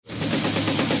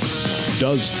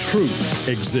Does truth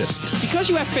exist? Because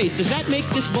you have faith, does that make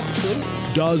this book true?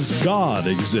 Does God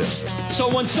exist?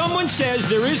 So when someone says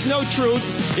there is no truth,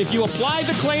 if you apply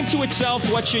the claim to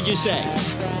itself, what should you say?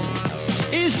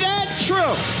 Is that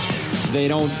true? They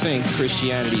don't think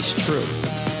Christianity's true.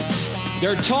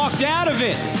 They're talked out of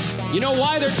it. You know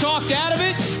why they're talked out of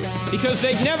it? Because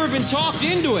they've never been talked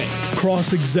into it.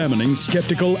 Cross-examining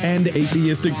skeptical and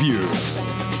atheistic views.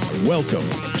 Welcome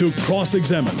to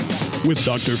Cross-Examine with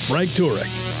Dr. Frank Turek.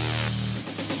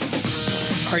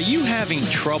 Are you having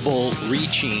trouble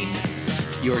reaching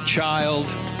your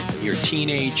child, your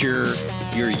teenager,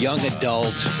 your young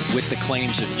adult with the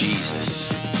claims of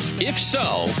Jesus? If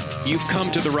so, you've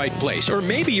come to the right place. Or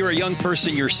maybe you're a young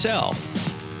person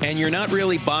yourself and you're not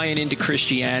really buying into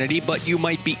Christianity, but you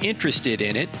might be interested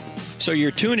in it. So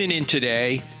you're tuning in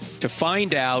today to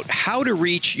find out how to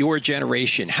reach your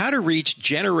generation, how to reach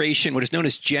what is known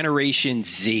as Generation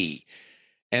Z.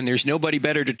 And there's nobody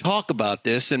better to talk about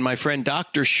this than my friend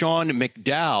Dr. Sean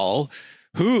McDowell,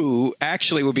 who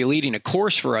actually will be leading a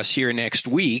course for us here next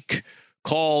week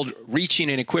called Reaching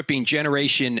and Equipping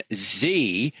Generation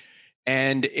Z.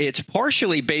 And it's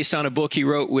partially based on a book he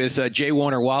wrote with J.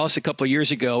 Warner Wallace a couple of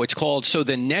years ago. It's called So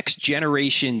the Next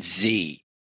Generation Z.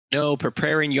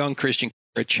 Preparing young Christians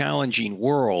for a challenging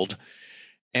world.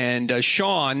 And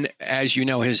Sean, as you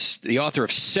know, is the author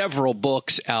of several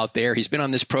books out there. He's been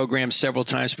on this program several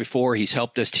times before. He's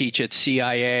helped us teach at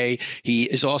CIA. He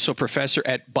is also a professor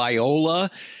at Biola,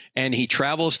 and he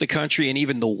travels the country and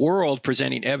even the world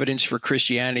presenting evidence for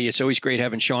Christianity. It's always great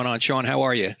having Sean on. Sean, how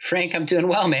are you? Frank, I'm doing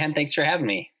well, man. Thanks for having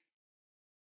me.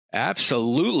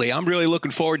 Absolutely. I'm really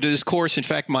looking forward to this course. In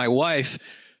fact, my wife,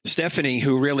 Stephanie,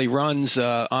 who really runs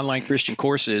online Christian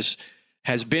courses,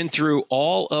 has been through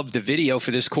all of the video for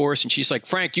this course. And she's like,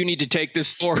 Frank, you need to take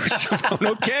this course. I'm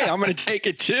going, okay, I'm going to take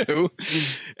it too.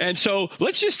 And so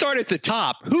let's just start at the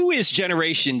top. Who is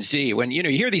Generation Z? When you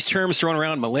hear these terms thrown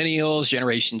around, millennials,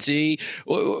 Generation Z,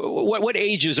 what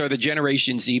ages are the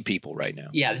Generation Z people right now?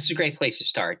 Yeah, this is a great place to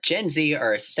start. Gen Z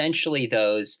are essentially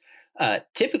those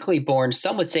typically born,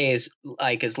 some would say as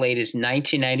late as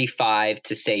 1995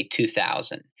 to say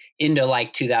 2000. Into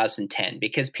like 2010,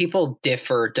 because people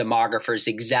differ, demographers,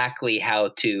 exactly how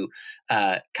to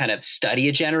kind of study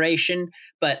a generation.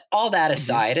 But all that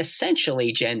aside,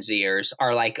 essentially Gen Zers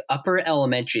are like upper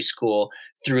elementary school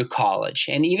through college.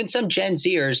 And even some Gen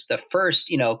Zers, the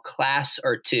first, class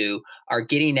or two are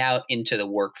getting out into the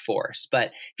workforce.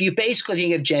 But if you basically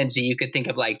think of Gen Z, you could think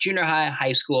of like junior high,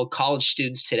 high school, college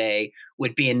students today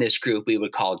would be in this group we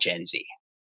would call Gen Z.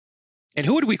 And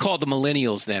who would we call the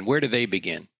millennials then? Where do they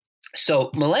begin? So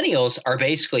millennials are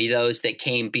basically those that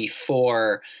came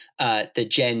before the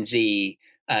Gen Z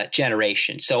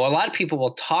generation. So a lot of people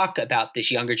will talk about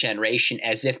this younger generation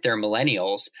as if they're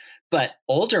millennials, but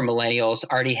older millennials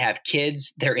already have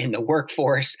kids. They're in the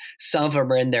workforce. Some of them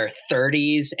are in their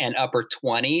 30s and upper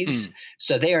 20s.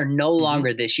 So they are no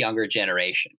longer this younger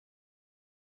generation.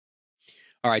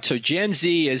 All right. So Gen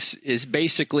Z is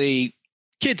basically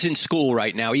kids in school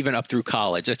right now, even up through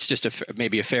college. That's just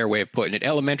maybe a fair way of putting it.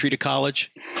 Elementary to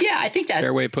college? Yeah, I think that.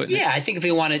 Fair way of putting it? Yeah, I think if we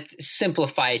want to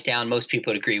simplify it down, most people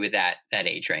would agree with that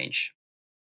age range.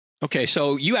 Okay,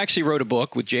 so you actually wrote a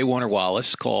book with J. Warner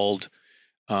Wallace called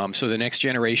So the Next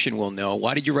Generation Will Know.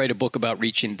 Why did you write a book about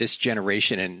reaching this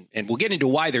generation? And we'll get into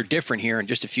why they're different here in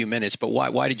just a few minutes, but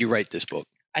why did you write this book?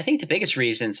 I think the biggest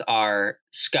reasons are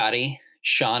Scotty,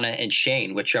 Shauna, and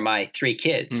Shane, which are my three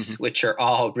kids, which are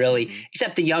all really,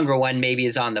 except the younger one maybe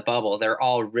is on the bubble. They're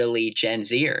all really Gen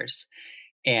Zers.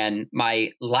 And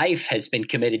my life has been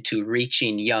committed to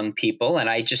reaching young people. And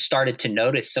I just started to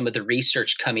notice some of the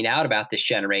research coming out about this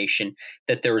generation,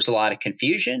 that there was a lot of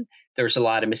confusion. There was a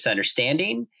lot of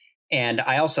misunderstanding. And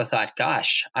I also thought,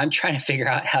 gosh, I'm trying to figure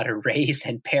out how to raise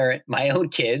and parent my own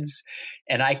kids.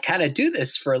 And I kind of do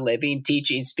this for a living,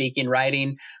 teaching, speaking,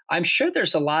 writing. I'm sure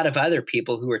there's a lot of other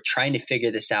people who are trying to figure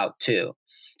this out too.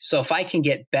 So if I can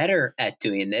get better at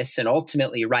doing this and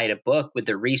ultimately write a book with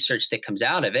the research that comes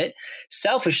out of it,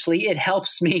 selfishly, it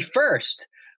helps me first.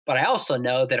 But I also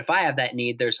know that if I have that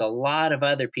need, there's a lot of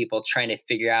other people trying to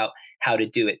figure out how to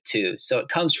do it too. So it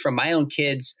comes from my own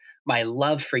kids, my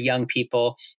love for young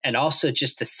people, and also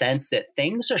just a sense that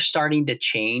things are starting to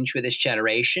change with this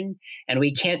generation. And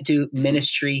we can't do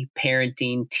ministry,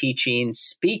 parenting, teaching,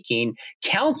 speaking,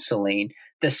 counseling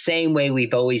the same way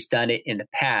we've always done it in the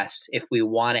past if we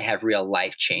want to have real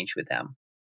life change with them.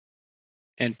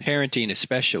 And parenting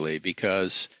especially,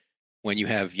 because when you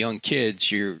have young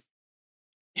kids, you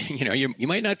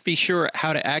might not be sure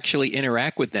how to actually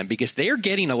interact with them, because they are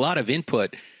getting a lot of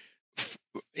input.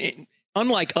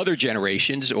 Unlike other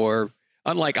generations or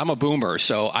unlike I'm a boomer,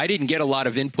 so I didn't get a lot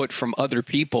of input from other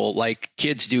people like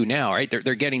kids do now, right?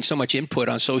 They're getting so much input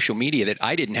on social media that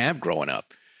I didn't have growing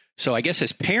up. So I guess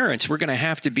as parents, we're going to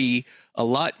have to be a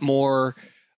lot more,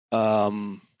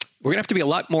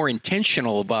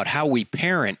 intentional about how we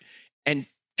parent, and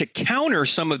to counter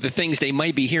some of the things they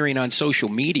might be hearing on social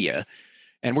media.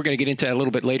 And we're going to get into that a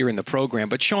little bit later in the program.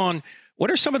 But Sean,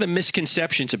 what are some of the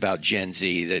misconceptions about Gen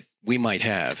Z that we might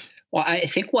have? Well, I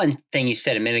think one thing you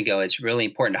said a minute ago is really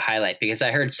important to highlight, because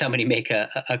I heard somebody make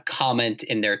a comment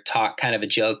in their talk, kind of a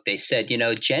joke. They said,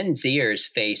 Gen Zers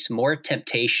face more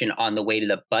temptation on the way to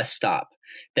the bus stop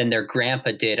than their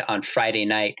grandpa did on Friday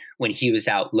night when he was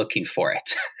out looking for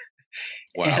it.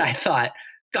 Wow. And I thought,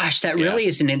 gosh, that really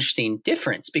is an interesting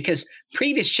difference, because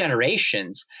previous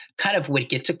generations kind of would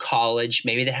get to college,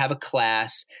 maybe they'd have a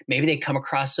class, maybe they come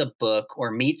across a book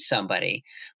or meet somebody.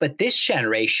 But this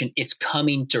generation, it's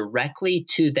coming directly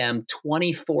to them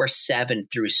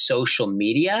 24/7 through social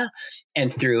media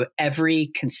and through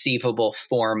every conceivable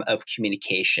form of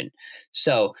communication.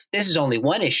 So this is only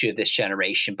one issue of this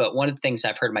generation. But one of the things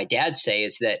I've heard my dad say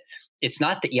is that it's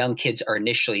not that young kids are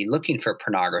initially looking for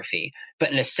pornography,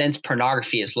 but in a sense,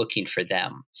 pornography is looking for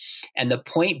them. And the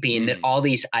point being that all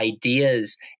these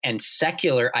ideas and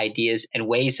secular ideas and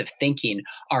ways of thinking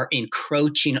are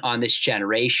encroaching on this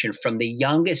generation from the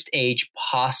youngest age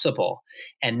possible.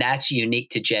 And that's unique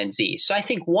to Gen Z. So I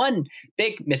think one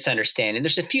big misunderstanding,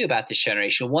 there's a few about this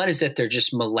generation. One is that they're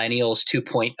just millennials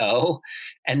 2.0,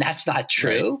 and that's not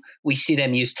true. Right. We see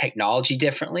them use technology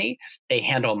differently. They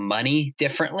handle money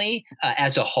differently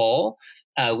as a whole.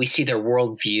 We see their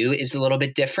worldview is a little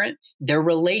bit different. Their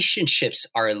relationships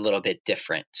are a little bit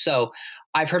different. So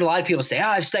I've heard a lot of people say,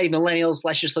 I've studied millennials,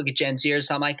 let's just look at Gen Zers.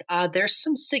 So I'm like, there's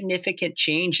some significant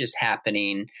changes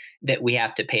happening that we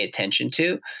have to pay attention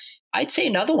to. I'd say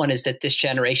another one is that this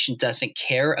generation doesn't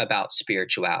care about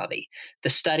spirituality. The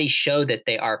studies show that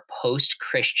they are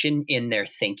post-Christian in their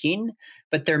thinking,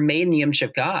 but they're made in the image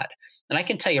of God. And I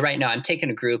can tell you right now, I'm taking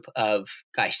a group of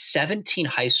 17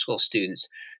 high school students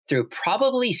through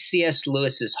probably C.S.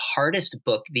 Lewis's hardest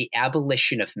book, The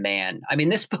Abolition of Man. I mean,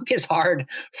 this book is hard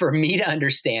for me to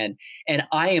understand, and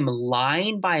I am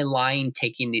line by line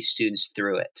taking these students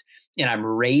through it. And I'm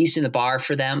raising the bar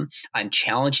for them. I'm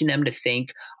challenging them to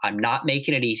think. I'm not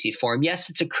making it easy for them. Yes,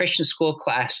 it's a Christian school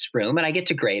classroom, and I get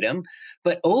to grade them.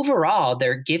 But overall,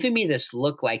 they're giving me this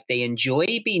look like they enjoy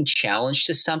being challenged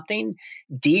to something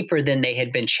deeper than they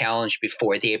had been challenged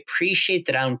before. They appreciate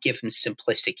that I don't give them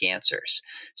simplistic answers.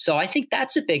 So I think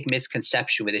that's a big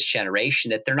misconception with this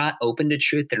generation, that they're not open to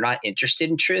truth. They're not interested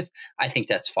in truth. I think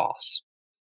that's false.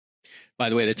 By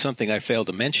the way, that's something I failed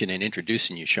to mention in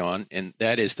introducing you, Sean, and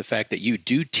that is the fact that you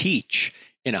do teach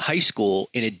in a high school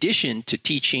in addition to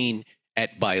teaching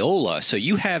at Biola. So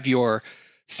you have your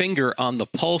finger on the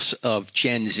pulse of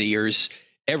Gen Zers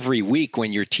every week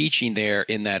when you're teaching there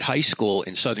in that high school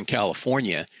in Southern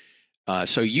California.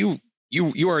 So you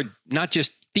are not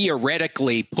just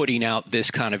theoretically putting out this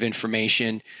kind of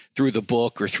information through the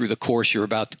book or through the course you're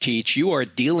about to teach. You are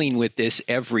dealing with this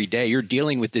every day. You're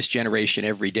dealing with this generation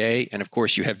every day. And of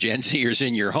course, you have Gen Zers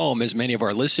in your home, as many of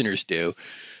our listeners do.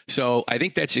 So I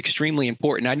think that's extremely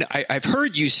important. I've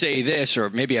heard you say this, or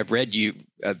maybe I've read you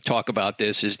talk about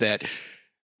this, is that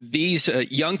these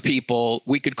young people,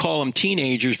 we could call them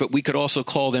teenagers, but we could also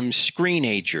call them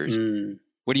screenagers.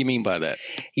 What do you mean by that?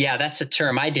 Yeah, that's a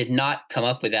term. I did not come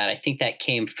up with that. I think that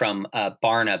came from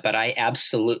Barna, but I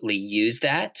absolutely use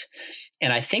that.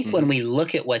 And I think when we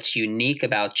look at what's unique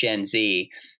about Gen Z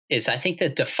is, I think the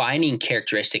defining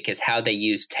characteristic is how they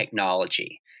use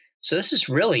technology. So this is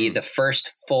really the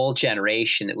first full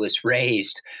generation that was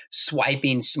raised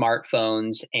swiping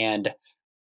smartphones and,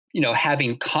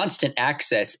 having constant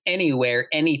access anywhere,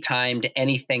 anytime to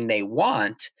anything they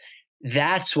want.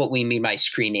 That's what we mean by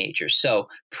screenagers. So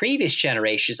previous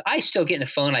generations, I still get in the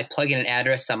phone, I plug in an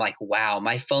address, I'm like, wow,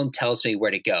 my phone tells me where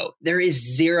to go. There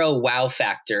is zero wow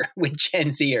factor with Gen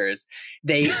Zers.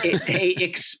 They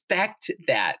expect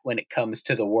that when it comes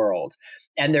to the world.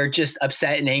 And they're just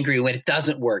upset and angry when it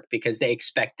doesn't work because they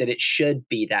expect that it should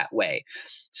be that way.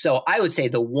 So I would say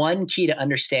the one key to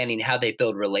understanding how they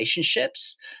build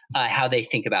relationships, how they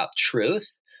think about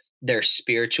truth, their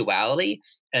spirituality,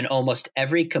 and almost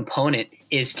every component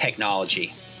is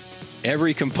technology.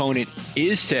 Every component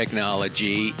is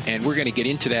technology, and we're going to get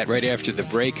into that right after the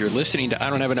break. You're listening to I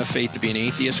Don't Have Enough Faith to Be an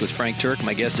Atheist with Frank Turk.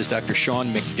 My guest is Dr.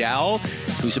 Sean McDowell,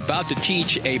 who's about to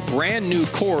teach a brand new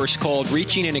course called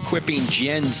Reaching and Equipping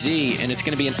Gen Z, and it's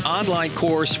going to be an online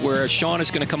course where Sean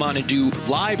is going to come on and do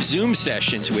live Zoom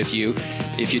sessions with you.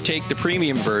 If you take the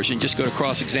premium version, just go to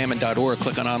crossexamine.org,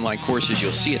 click on online courses.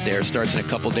 You'll see it there. It starts in a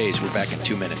couple days. We're back in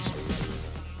 2 minutes.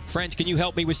 Friends, can you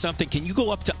help me with something? Can you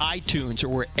go up to iTunes or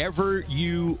wherever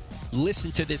you listen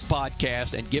to this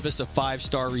podcast and give us a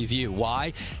 5-star review?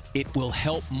 Why? It will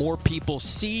help more people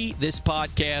see this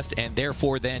podcast and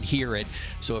therefore then hear it.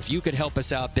 So if you could help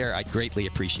us out there, I'd greatly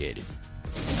appreciate it.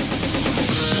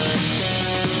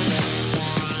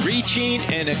 Reaching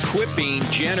and Equipping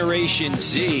Generation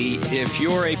Z. If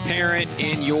you're a parent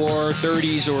in your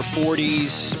 30s or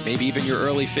 40s, maybe even your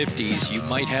early 50s, you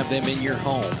might have them in your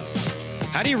home.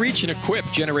 How do you reach and equip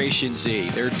Generation Z?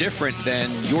 They're different than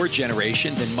your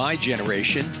generation, than my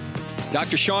generation.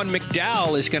 Dr. Sean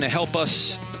McDowell is going to help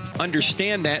us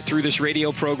understand that through this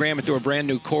radio program and through a brand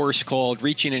new course called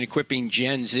Reaching and Equipping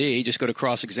Gen Z. Just go to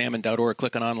crossexamine.org,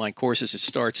 click on online courses. It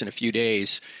starts in a few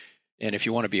days. And if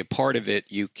you want to be a part of it,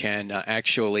 you can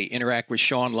actually interact with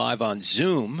Sean live on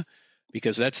Zoom,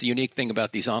 because that's the unique thing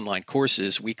about these online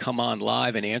courses. We come on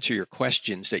live and answer your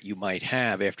questions that you might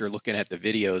have after looking at the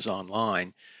videos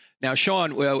online. Now,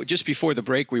 Sean, well, just before the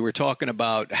break, we were talking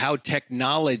about how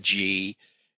technology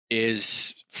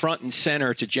is front and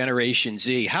center to Generation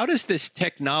Z. How does this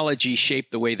technology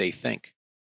shape the way they think?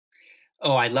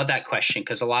 Oh, I love that question,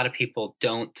 because a lot of people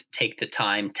don't take the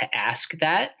time to ask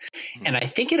that. And I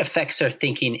think it affects their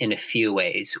thinking in a few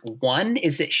ways. One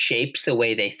is it shapes the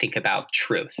way they think about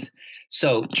truth.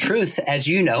 So truth, as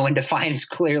you know, and define as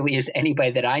clearly as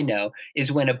anybody that I know, is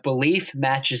when a belief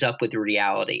matches up with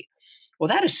reality. Well,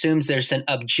 that assumes there's an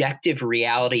objective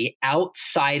reality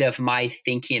outside of my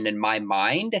thinking and my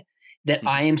mind that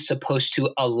I am supposed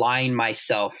to align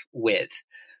myself with.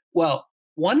 Well,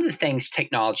 one of the things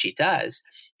technology does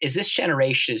is this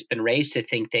generation has been raised to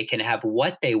think they can have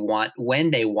what they want,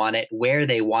 when they want it, where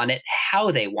they want it,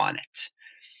 how they want it.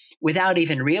 Without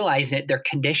even realizing it, they're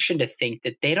conditioned to think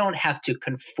that they don't have to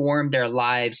conform their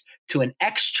lives to an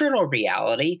external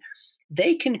reality.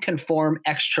 They can conform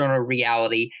external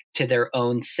reality to their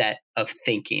own set of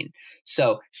thinking.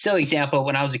 So, silly example,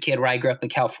 when I was a kid where I grew up in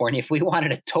California, if we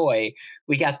wanted a toy,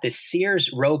 we got this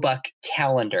Sears Roebuck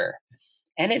calendar.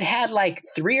 And it had like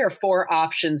 3 or 4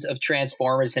 options of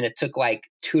Transformers, and it took like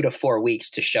 2 to 4 weeks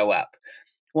to show up.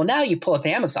 Well, now you pull up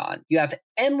Amazon, you have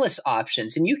endless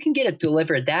options, and you can get it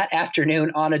delivered that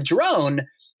afternoon on a drone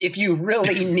if you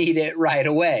really need it right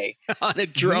away. On a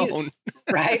drone.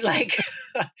 Right? Like,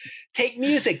 take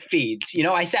music feeds. You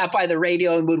know, I sat by the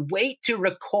radio and would wait to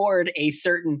record a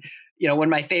certain, when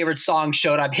my favorite song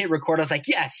showed up, hit record, I was like,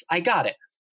 yes, I got it.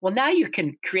 Well, now you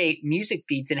can create music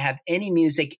feeds and have any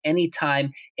music,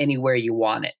 anytime, anywhere you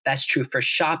want it. That's true for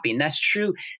shopping. That's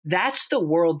true. That's the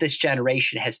world this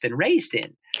generation has been raised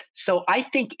in. So I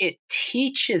think it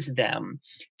teaches them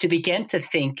to begin to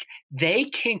think they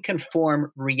can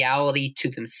conform reality to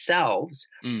themselves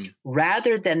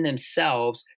rather than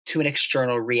themselves to an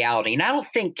external reality. And I don't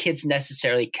think kids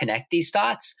necessarily connect these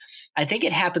dots. I think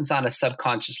it happens on a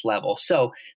subconscious level.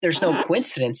 So there's no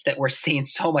coincidence that we're seeing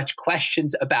so much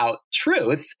questions about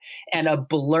truth and a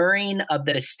blurring of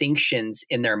the distinctions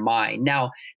in their mind.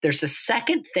 Now, there's a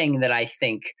second thing that I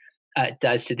think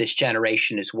does to this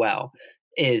generation as well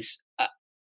is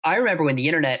I remember when the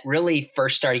internet really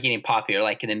first started getting popular,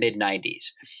 like in the mid-90s.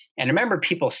 And I remember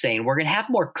people saying, we're going to have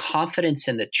more confidence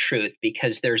in the truth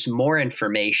because there's more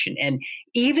information. And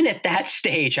even at that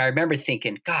stage, I remember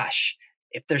thinking, gosh,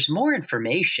 if there's more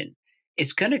information,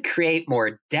 it's going to create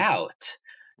more doubt,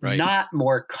 not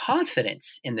more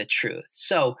confidence in the truth.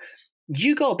 So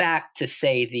you go back to,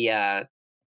 say,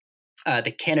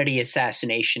 the Kennedy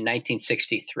assassination,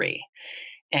 1963.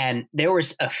 And there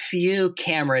was a few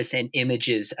cameras and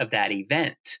images of that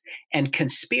event, and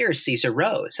conspiracies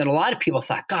arose. And a lot of people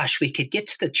thought, gosh, we could get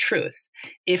to the truth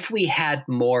if we had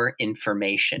more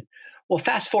information. Well,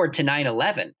 fast forward to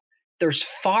 9/11. There's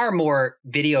far more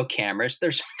video cameras.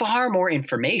 There's far more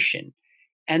information.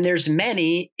 And there's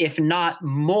many, if not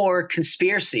more,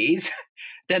 conspiracies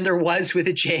than there was with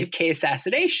the JFK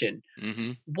assassination.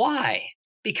 Why?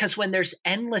 Because when there's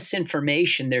endless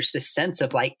information, there's this sense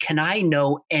of like, can I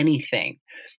know anything?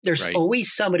 There's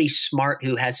always somebody smart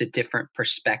who has a different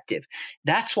perspective.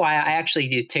 That's why I actually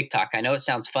do TikTok. I know it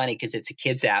sounds funny because it's a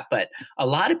kids app, but a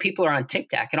lot of people are on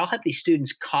TikTok, and I'll have these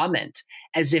students comment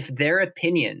as if their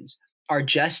opinions are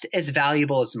just as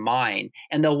valuable as mine,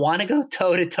 and they'll want to go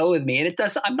toe to toe with me. And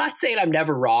I'm not saying I'm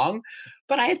never wrong,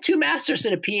 but I have 2 masters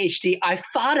and a PhD. I've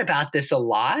thought about this a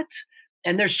lot.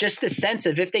 And there's just this sense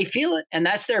of if they feel it and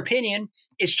that's their opinion,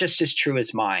 it's just as true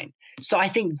as mine. So I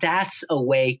think that's a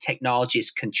way technology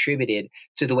has contributed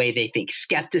to the way they think.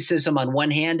 Skepticism on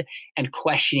one hand and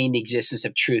questioning the existence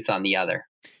of truth on the other.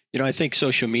 You know, I think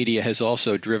social media has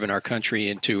also driven our country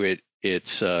into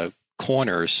its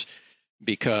corners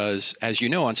because, as you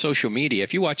know, on social media,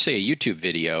 if you watch, say, a YouTube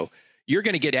video, you're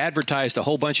going to get advertised a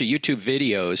whole bunch of YouTube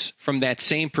videos from that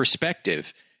same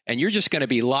perspective. And you're just going to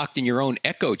be locked in your own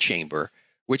echo chamber,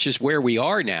 which is where we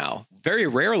are now. Very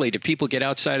rarely do people get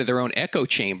outside of their own echo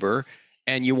chamber,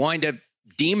 and you wind up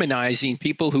demonizing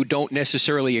people who don't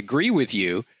necessarily agree with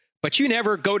you, but you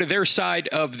never go to their side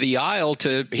of the aisle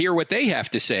to hear what they have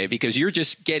to say because you're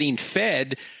just getting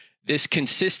fed this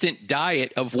consistent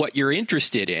diet of what you're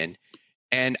interested in.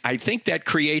 And I think that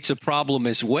creates a problem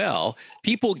as well.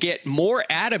 People get more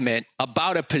adamant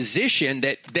about a position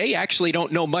that they actually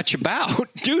don't know much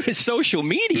about due to social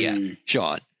media,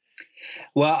 Sean.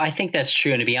 Well, I think that's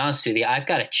true. And to be honest with you, I've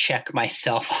got to check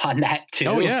myself on that too.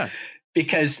 Oh, yeah.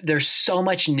 Because there's so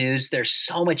much news, there's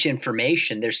so much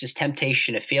information, there's this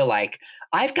temptation to feel like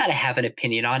I've got to have an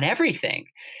opinion on everything.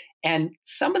 And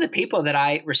some of the people that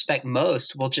I respect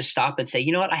most will just stop and say,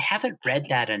 you know what, I haven't read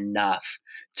that enough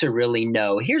to really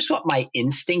know. Here's what my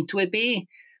instinct would be.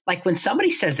 Like when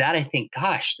somebody says that, I think,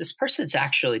 gosh, this person's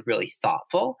actually really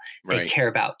thoughtful. They Right. care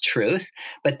about truth.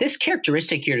 But this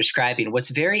characteristic you're describing, what's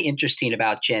very interesting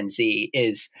about Gen Z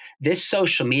is this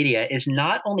social media is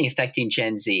not only affecting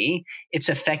Gen Z, it's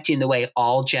affecting the way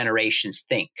all generations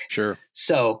think. Sure.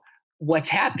 So what's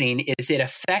happening is it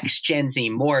affects Gen Z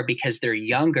more because they're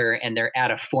younger and they're at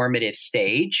a formative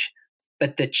stage.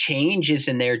 But the changes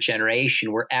in their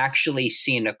generation, we're actually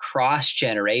seeing across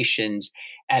generations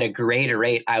at a greater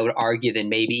rate, I would argue, than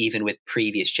maybe even with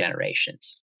previous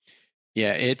generations.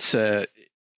 Yeah, it's in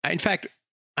fact,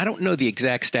 I don't know the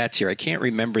exact stats here. I can't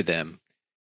remember them.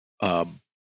 And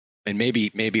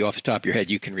maybe off the top of your head,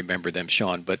 you can remember them,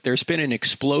 Sean, but there's been an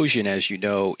explosion, as you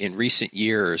know, in recent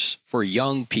years for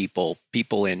young people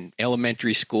in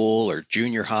elementary school or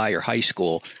junior high or high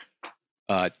school,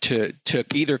 to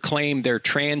either claim they're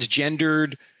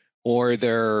transgendered or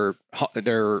they're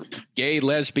gay,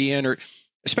 lesbian, or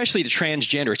especially the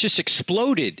transgender. It's just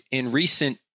exploded in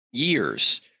recent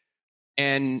years.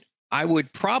 And I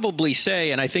would probably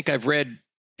say, and I think I've read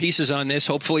pieces on this,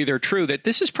 hopefully they're true, that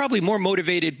this is probably more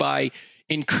motivated by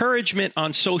encouragement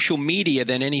on social media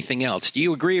than anything else. Do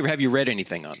you agree, or have you read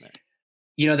anything on that?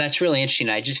 You know, that's really interesting.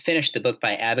 I just finished the book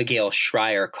by Abigail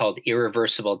Schreier called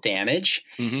Irreversible Damage.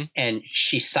 Mm-hmm. And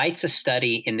she cites a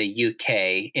study in the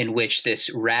UK in which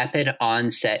this rapid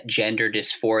onset gender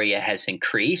dysphoria has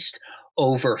increased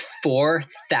over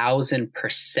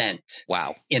 4,000%.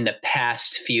 Wow. In the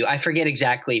past few, I forget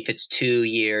exactly if it's 2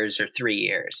 years or 3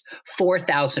 years,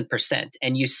 4,000%.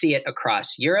 And you see it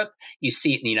across Europe. You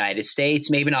see it in the United States,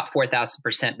 maybe not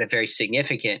 4,000%, but very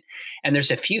significant. And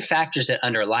there's a few factors that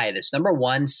underlie this. Number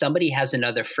one, somebody has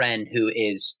another friend who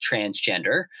is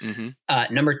transgender. Mm-hmm.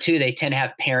 Number two, they tend to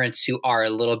have parents who are a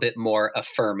little bit more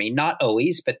affirming, not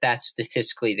always, but that's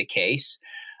statistically the case.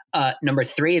 Number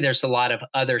three, there's a lot of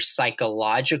other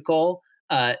psychological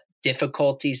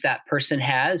difficulties that person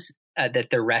has that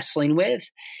they're wrestling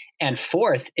with. And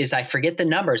fourth is, I forget the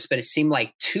numbers, but it seemed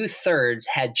like 2/3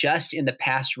 had just in the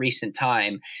past recent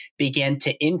time began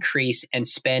to increase and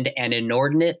spend an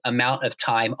inordinate amount of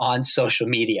time on social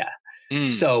media.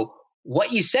 So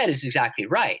what you said is exactly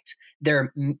right.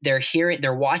 They're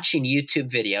watching YouTube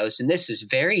videos, and this is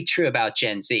very true about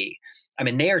Gen Z. I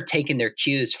mean, they are taking their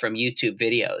cues from YouTube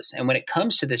videos. And when it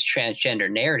comes to this transgender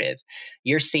narrative,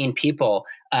 you're seeing people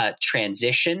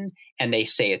transition and they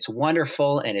say it's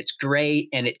wonderful and it's great.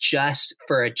 And it just,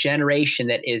 for a generation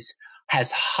that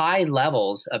has high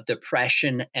levels of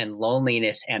depression and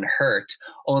loneliness and hurt,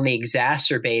 only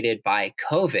exacerbated by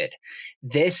COVID,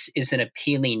 this is an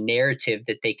appealing narrative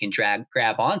that they can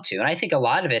grab onto. And I think a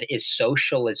lot of it is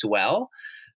social as well.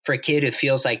 For a kid who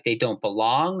feels like they don't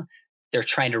belong, they're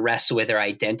trying to wrestle with their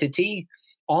identity.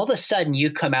 All of a sudden,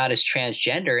 you come out as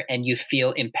transgender and you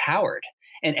feel empowered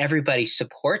and everybody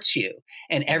supports you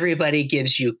and everybody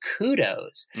gives you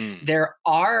kudos. There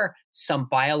are some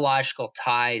biological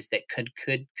ties that could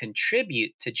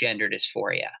contribute to gender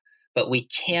dysphoria, but we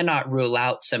cannot rule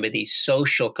out some of these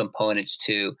social components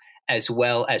too, as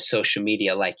well as social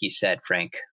media, like you said,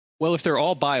 Frank. Well, if they're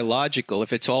all biological,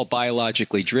 if it's all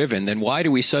biologically driven, then why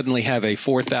do we suddenly have a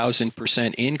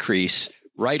 4,000% increase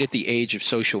right at the age of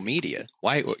social media?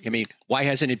 Why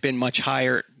hasn't it been much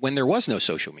higher when there was no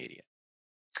social media?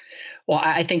 Well,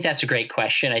 I think that's a great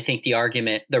question. I think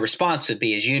the response would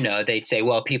be, as you know, they'd say,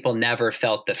 well, people never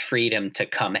felt the freedom to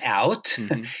come out.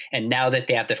 Mm-hmm. And now that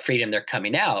they have the freedom, they're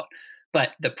coming out.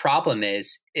 But the problem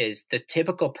is the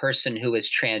typical person who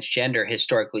is transgender,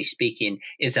 historically speaking,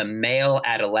 is a male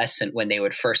adolescent when they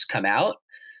would first come out.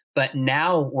 But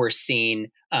now we're seeing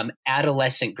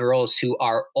adolescent girls who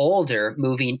are older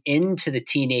moving into the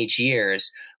teenage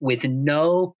years with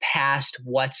no past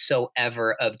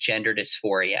whatsoever of gender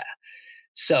dysphoria.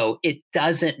 So it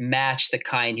doesn't match the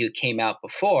kind who came out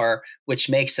before, which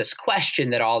makes us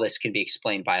question that all this can be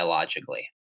explained biologically.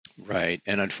 Right.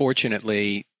 And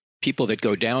unfortunately, people that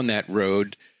go down that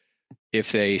road,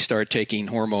 if they start taking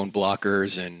hormone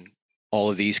blockers and all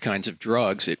of these kinds of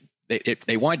drugs,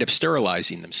 they wind up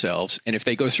sterilizing themselves. And if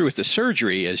they go through with the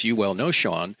surgery, as you well know,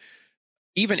 Sean,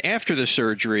 even after the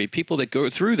surgery, people that go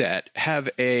through that have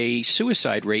a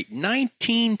suicide rate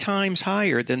 19 times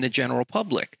higher than the general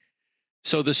public.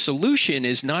 So the solution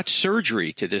is not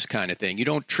surgery to this kind of thing. You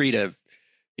don't treat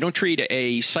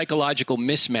a psychological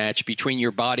mismatch between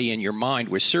your body and your mind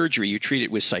with surgery. You treat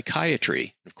it with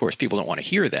psychiatry. Of course, people don't want to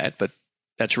hear that, but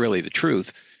that's really the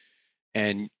truth.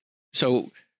 And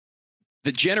so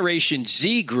the Generation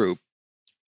Z group,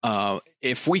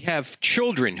 if we have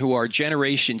children who are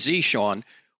Generation Z, Sean,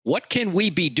 what can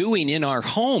we be doing in our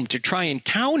home to try and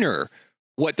counter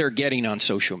what they're getting on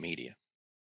social media?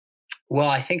 Well,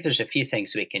 I think there's a few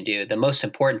things we can do. The most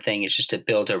important thing is just to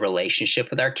build a relationship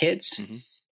with our kids. Mm-hmm.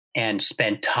 And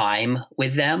spend time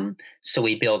with them. So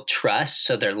we build trust.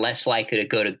 So they're less likely to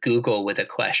go to Google with a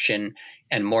question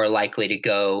and more likely to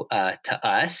go to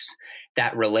us.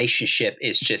 That relationship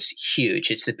is just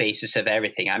huge. It's the basis of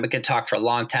everything. I'm going to talk for a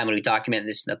long time when we document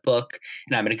this in the book,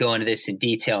 and I'm going to go into this in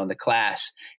detail in the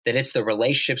class, that it's the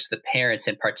relationships with the parents,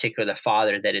 in particular the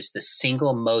father, that is the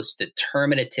single most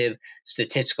determinative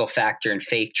statistical factor in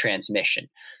faith transmission.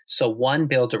 So one,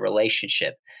 build a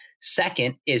relationship.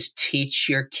 Second is teach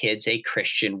your kids a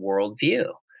Christian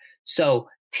worldview. So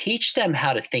teach them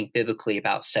how to think biblically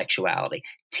about sexuality.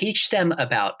 Teach them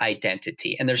about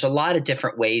identity. And there's a lot of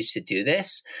different ways to do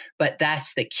this, but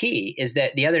that's the key. Is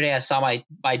that the other day I saw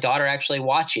my daughter actually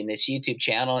watching this YouTube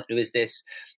channel. It was this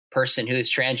person who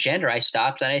is transgender. I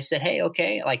stopped and I said, hey,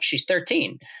 okay, like she's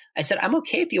 13. I said, I'm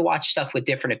okay if you watch stuff with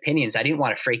different opinions. I didn't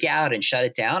want to freak out and shut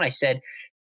it down. I said,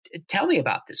 tell me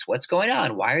about this. What's going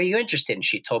on? Why are you interested? And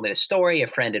she told me the story. A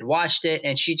friend had watched it,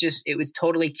 and it was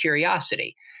totally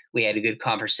curiosity. We had a good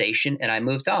conversation, and I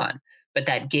moved on. But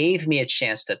that gave me a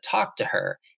chance to talk to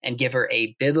her and give her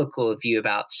a biblical view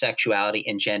about sexuality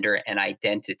and gender and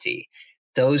identity.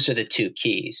 Those are the two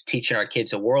keys: teaching our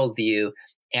kids a worldview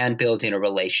and building a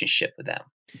relationship with them.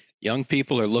 Young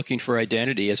people are looking for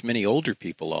identity, as many older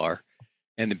people are.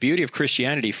 And the beauty of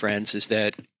Christianity, friends, is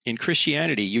that in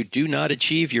Christianity, you do not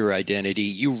achieve your identity,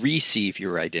 you receive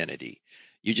your identity.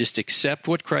 You just accept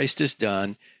what Christ has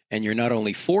done, and you're not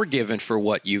only forgiven for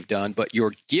what you've done, but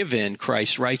you're given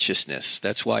Christ's righteousness.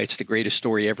 That's why it's the greatest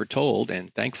story ever told,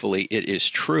 and thankfully it is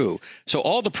true. So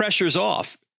all the pressure's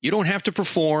off. You don't have to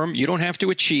perform, you don't have to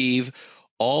achieve.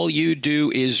 All you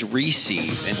do is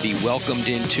receive and be welcomed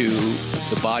into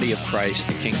the body of Christ,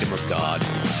 the kingdom of God.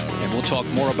 And we'll talk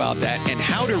more about that and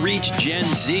how to reach Gen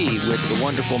Z with the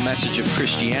wonderful message of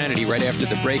Christianity right after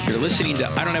the break. You're listening to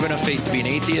I Don't Have Enough Faith to Be an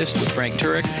Atheist with Frank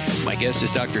Turek. My guest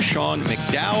is Dr. Sean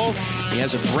McDowell. He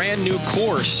has a brand new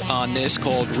course on this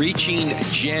called Reaching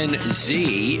Gen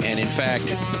Z. And in fact,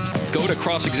 go to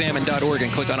crossexamine.org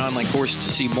and click on online course to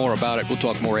see more about it. We'll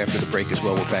talk more after the break as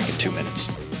well. We're back in 2 minutes.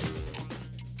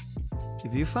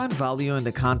 If you find value in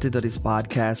the content of this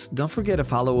podcast, don't forget to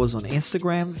follow us on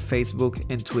Instagram, Facebook,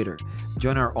 and Twitter.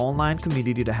 Join our online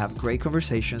community to have great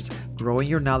conversations, grow in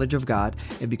your knowledge of God,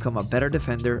 and become a better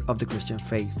defender of the Christian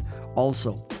faith.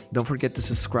 Also, don't forget to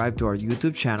subscribe to our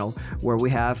YouTube channel, where we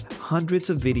have hundreds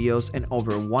of videos and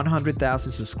over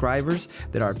 100,000 subscribers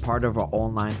that are part of our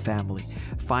online family.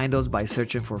 Find us by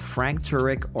searching for Frank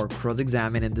Turek or Cross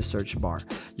Examine in the search bar.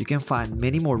 You can find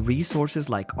many more resources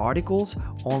like articles,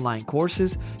 online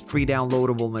courses, free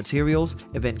downloadable materials,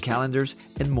 event calendars,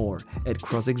 and more at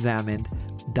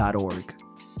crossexamined.org.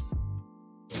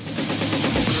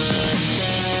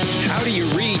 How do you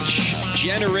reach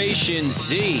Generation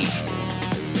Z?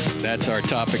 That's our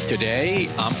topic today.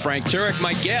 I'm Frank Turek.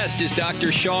 My guest is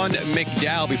Dr. Sean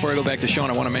McDowell. Before I go back to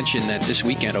Sean, I want to mention that this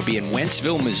weekend I'll be in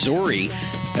Wentzville, Missouri.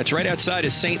 That's right outside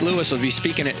of St. Louis. I'll be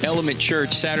speaking at Element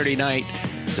Church Saturday night,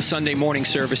 the Sunday morning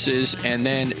services, and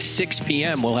then 6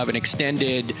 p.m. we'll have an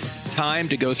extended time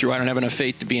to go through I Don't Have Enough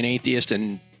Faith to Be an Atheist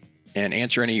and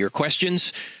answer any of your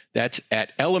questions. That's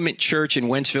at Element Church in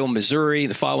Wentzville, Missouri.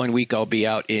 The following week, I'll be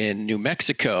out in New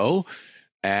Mexico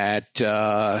at,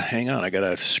 hang on, I got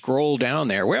to scroll down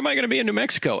there. Where am I going to be in New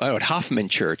Mexico? Oh, at Hoffman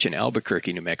Church in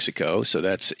Albuquerque, New Mexico. So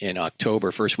that's in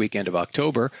October, first weekend of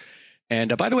October.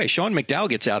 And by the way, Sean McDowell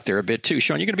gets out there a bit too.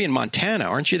 Sean, you're going to be in Montana,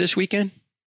 aren't you, this weekend?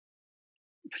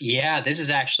 Yeah, this is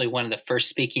actually one of the first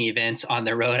speaking events on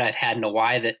the road I've had in a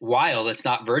while that's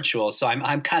not virtual. So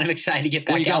I'm kind of excited to get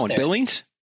back out there. Where are you going, Billings?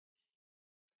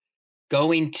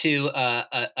 Going to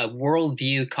a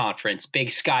Worldview conference,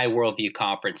 Big Sky Worldview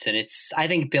conference. And I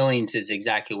think Billings is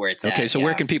exactly where it's at. Okay, so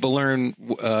where can people learn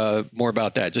more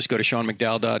about that? Just go to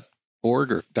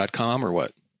SeanMcDowell.org or .com or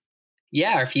what?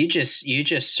 Yeah, or if you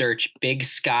just search Big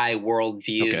Sky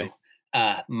Worldview,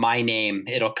 my name,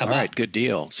 it'll come up. All right, good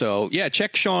deal. So yeah,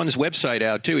 check Sean's website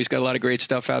out too. He's got a lot of great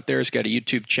stuff out there. He's got a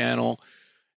YouTube channel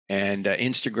and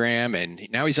Instagram, and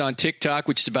now he's on TikTok,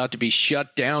 which is about to be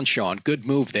shut down. Sean, good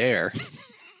move there.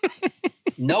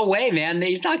 No way, man.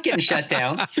 He's not getting shut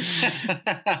down.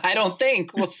 I don't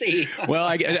think. We'll see. Well,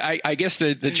 I guess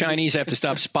the Chinese have to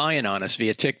stop spying on us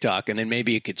via TikTok, and then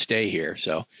maybe it could stay here.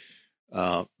 So,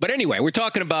 but anyway, we're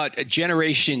talking about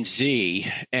Generation Z,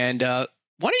 and why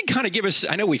don't you kind of give us?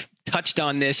 I know we've touched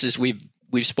on this as we've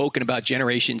spoken about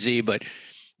Generation Z, but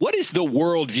what is the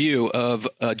worldview of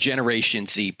a Generation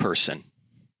Z person?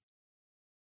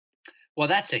 Well,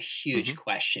 that's a huge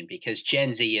question because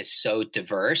Gen Z is so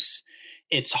diverse.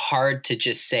 It's hard to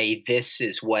just say this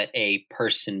is what a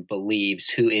person believes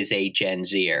who is a Gen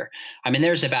Zer. I mean,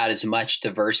 there's about as much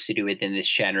diversity within this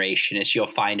generation as you'll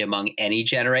find among any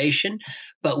generation.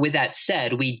 But with that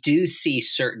said, we do see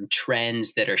certain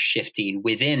trends that are shifting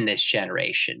within this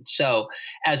generation. So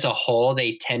as a whole,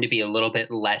 they tend to be a little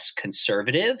bit less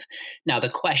conservative. Now,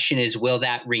 the question is, will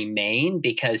that remain?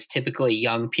 Because typically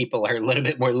young people are a little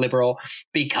bit more liberal,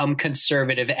 become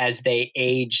conservative as they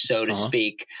age, so to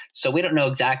speak. So we don't know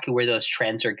exactly where those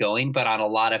trends are going, but on a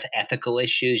lot of ethical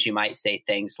issues, you might say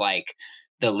things like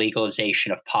the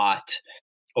legalization of pot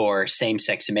or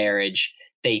same-sex marriage.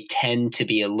 They tend to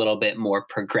be a little bit more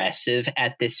progressive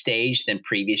at this stage than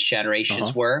previous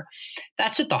generations were.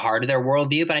 That's at the heart of their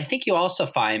worldview. But I think you also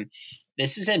find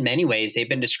this is in many ways, they've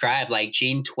been described like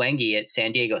Jean Twenge at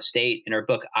San Diego State in her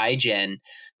book, iGen,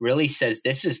 really says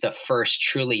this is the first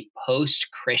truly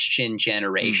post-Christian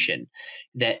generation,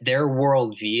 that their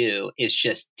worldview is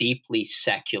just deeply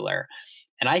secular.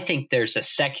 And I think there's a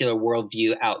secular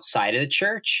worldview outside of the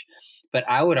church. But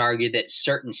I would argue that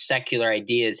certain secular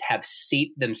ideas have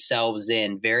seeped themselves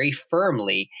in very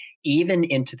firmly, even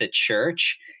into the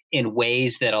church, in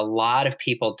ways that a lot of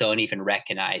people don't even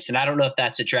recognize. And I don't know if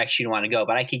that's a direction you want to go,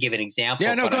 but I could give an example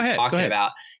of what I'm talking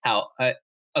about. How,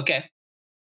 okay.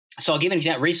 So I'll give an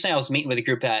example. Recently, I was meeting with a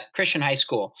group at Christian high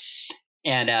school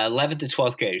and 11th to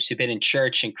 12th graders who've been in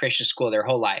church and Christian school their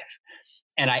whole life.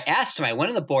 And I asked them, I went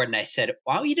on the board and I said,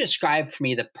 why don't you describe for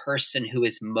me the person who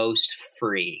is most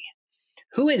free?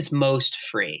 Who is most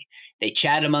free? They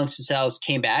chatted amongst themselves,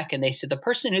 came back, and they said the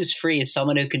person who's free is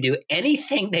someone who can do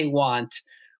anything they want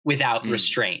without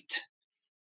restraint.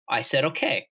 I said,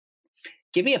 okay,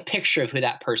 give me a picture of who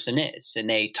that person is. And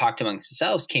they talked amongst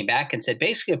themselves, came back and said,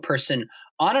 basically a person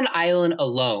on an island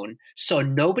alone, so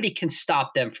nobody can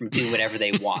stop them from doing whatever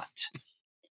they want.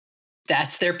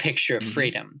 That's their picture of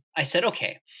freedom. I said,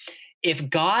 okay, if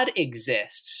God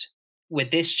exists, would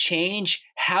this change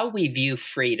how we view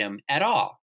freedom at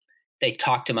all? They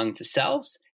talked among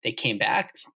themselves. They came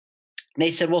back.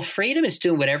 They said, well, freedom is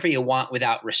doing whatever you want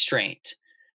without restraint.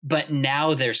 But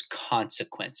now there's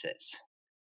consequences.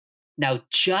 Now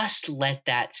just let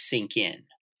that sink in.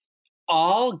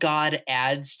 All God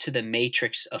adds to the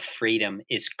matrix of freedom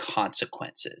is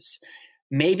consequences.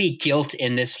 Maybe guilt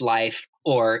in this life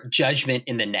or judgment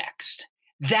in the next.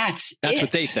 That's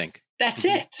what they think. That's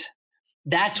it.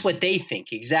 That's what they think,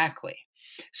 exactly.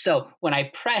 So when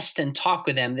I pressed and talked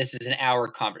with them, this is an hour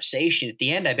conversation. At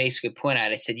the end, I basically pointed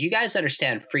out, I said, you guys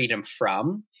understand freedom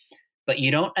from, but you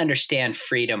don't understand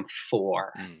freedom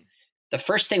for. The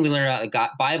first thing we learn about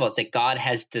the Bible is that God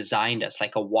has designed us,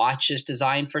 like a watch is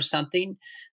designed for something.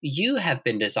 You have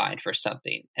been designed for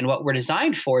something. And what we're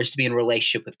designed for is to be in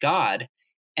relationship with God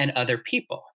and other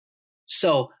people.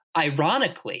 So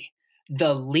ironically,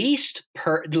 the least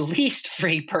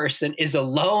free person is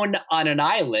alone on an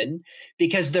island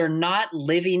because they're not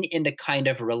living in the kind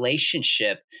of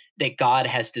relationship that God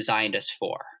has designed us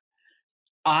for.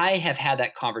 I have had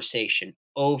that conversation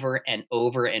over and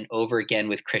over and over again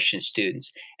with Christian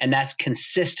students, and that's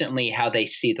consistently how they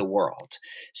see the world.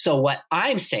 So what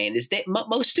I'm saying is that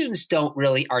most students don't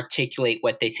really articulate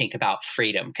what they think about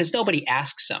freedom because nobody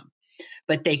asks them.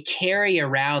 but they carry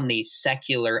around these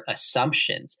secular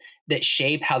assumptions that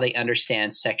shape how they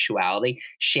understand sexuality,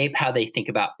 shape how they think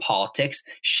about politics,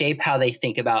 shape how they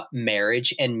think about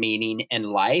marriage and meaning and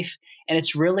life. And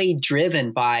it's really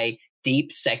driven by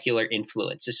deep secular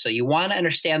influences. So you want to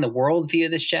understand the worldview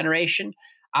of this generation?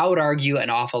 I would argue an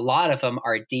awful lot of them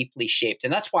are deeply shaped.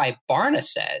 And that's why Barna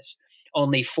says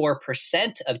only 4%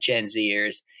 of Gen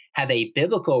Zers have a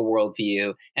biblical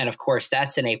worldview. And of course,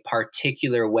 that's in a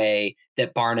particular way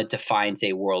that Barna defines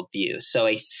a worldview. So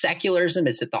a secularism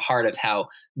is at the heart of how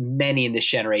many in this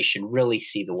generation really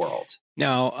see the world.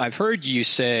 Now, I've heard you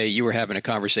say you were having a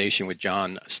conversation with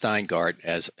John Steingart,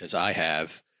 as I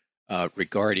have,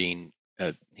 regarding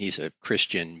he's a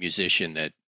Christian musician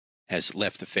that has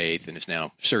left the faith and is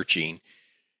now searching.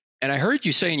 And I heard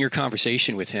you say in your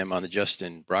conversation with him on the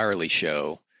Justin Brierley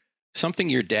show, something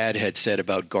your dad had said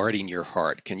about guarding your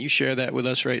heart. Can you share that with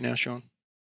us right now, Sean?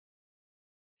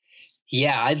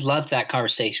 Yeah, I loved that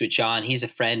conversation with John. He's a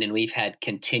friend, and we've had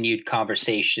continued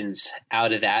conversations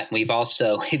out of that. And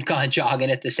we've gone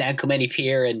jogging at the San Clemente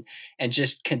Pier and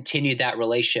just continued that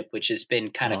relationship, which has been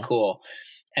kind of cool.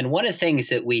 And one of the things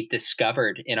that we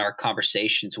discovered in our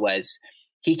conversations was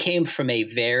he came from a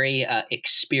very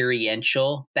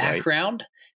experiential background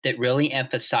that really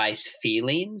emphasized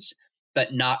feelings,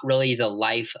 but not really the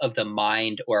life of the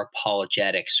mind or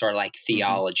apologetics or like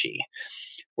theology.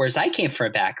 Whereas I came from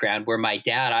a background where my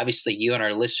dad, obviously you and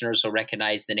our listeners will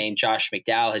recognize the name Josh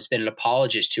McDowell, has been an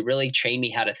apologist who really trained me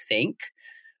how to think,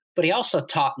 but he also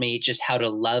taught me just how to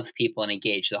love people and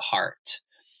engage the heart.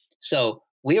 So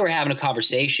we were having a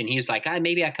conversation. He was like,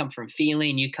 maybe I come from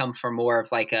feeling, you come from more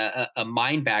of like a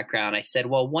mind background. I said,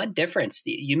 well, one difference,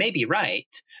 you may be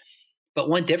right, but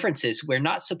one difference is we're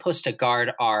not supposed to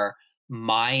guard our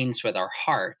minds with our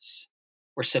hearts.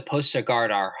 We're supposed to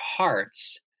guard our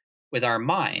hearts with our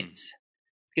minds,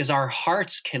 because our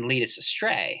hearts can lead us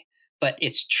astray, but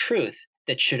it's truth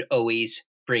that should always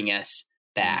bring us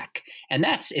back. And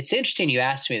it's interesting you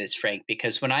asked me this, Frank,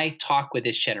 because when I talk with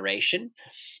this generation,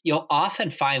 you'll often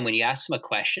find when you ask them a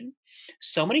question,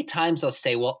 so many times they'll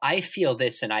say, well, I feel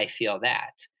this and I feel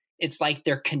that. It's like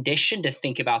they're conditioned to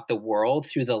think about the world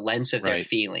through the lens of their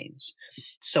feelings.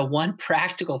 So one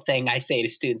practical thing I say to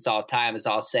students all the time is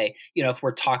I'll say, if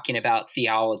we're talking about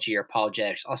theology or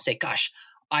apologetics, I'll say, gosh,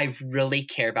 I really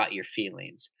care about your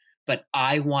feelings, but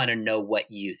I want to know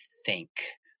what you think.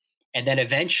 And then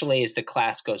eventually, as the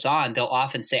class goes on, they'll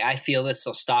often say, I feel this.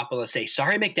 They'll stop and they'll say,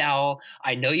 sorry, McDowell,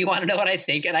 I know you want to know what I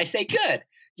think. And I say, good.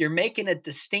 You're making a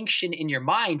distinction in your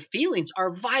mind. Feelings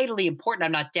are vitally important.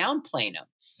 I'm not downplaying them,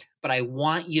 but I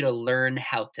want you to learn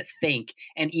how to think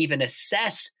and even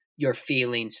assess your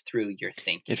feelings through your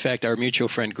thinking. In fact, our mutual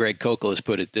friend Greg Kokel has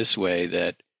put it this way,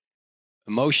 that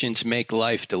emotions make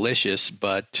life delicious,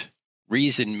 but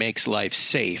reason makes life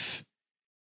safe.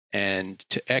 And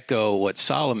to echo what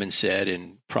Solomon said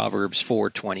in Proverbs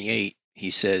 4:28,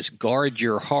 he says, guard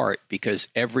your heart because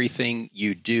everything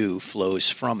you do flows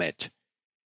from it.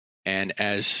 And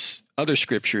as other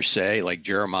scriptures say, like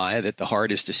Jeremiah, that the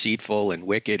heart is deceitful and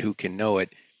wicked, who can know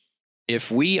it? If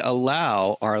we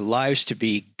allow our lives to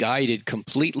be guided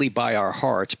completely by our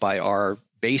hearts, by our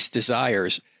base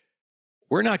desires,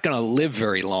 we're not going to live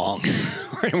very long.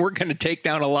 We're going to take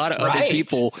down a lot of other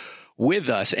people with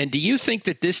us. And do you think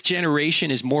that this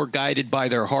generation is more guided by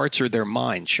their hearts or their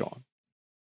minds, Sean?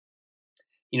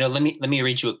 Let me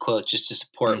read you a quote just to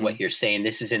support what you're saying.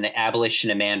 This is in The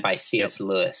Abolition of Man by C.S.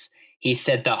 Lewis. He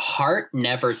said, the heart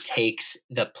never takes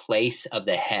the place of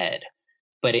the head,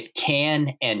 but it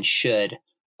can and should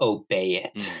obey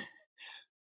it.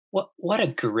 What a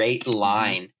great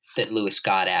line that Lewis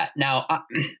got at. Now,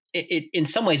 in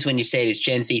some ways, when you say, does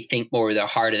Gen Z think more with their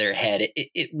heart or their head,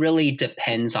 it really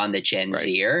depends on the Gen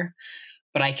Zer.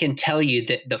 But I can tell you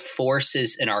that the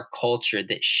forces in our culture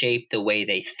that shape the way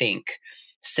they think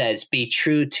says, be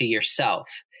true to yourself.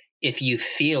 If you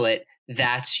feel it,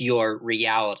 that's your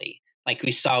reality. Like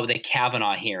we saw with the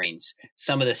Kavanaugh hearings,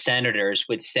 some of the senators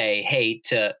would say, hey,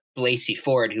 to Blasey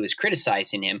Ford, who was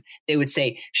criticizing him, they would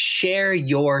say, share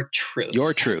your truth.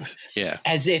 Your truth. Yeah.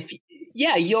 As if,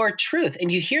 your truth.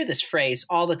 And you hear this phrase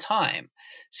all the time.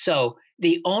 So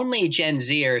the only Gen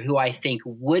Zer who I think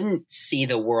wouldn't see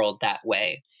the world that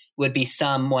way would be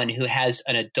someone who has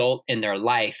an adult in their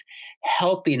life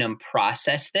helping them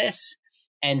process this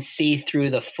and see through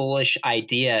the foolish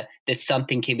idea that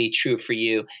something can be true for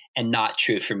you and not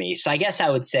true for me. So I guess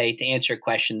I would say, to answer your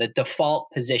question, the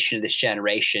default position of this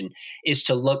generation is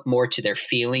to look more to their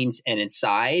feelings and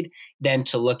inside than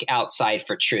to look outside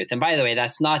for truth. And by the way,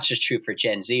 that's not just true for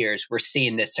Gen Zers. We're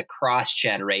seeing this across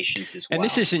generations as well. And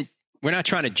this isn't we're not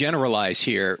trying to generalize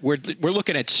here. We're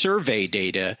looking at survey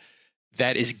data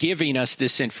that is giving us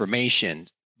this information.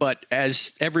 But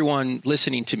as everyone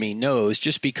listening to me knows,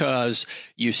 just because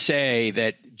you say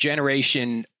that a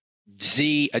Generation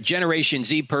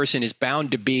Z person is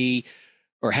bound to be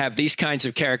or have these kinds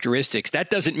of characteristics, that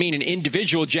doesn't mean an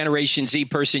individual Generation Z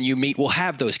person you meet will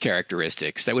have those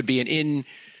characteristics. That would be an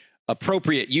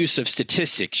inappropriate use of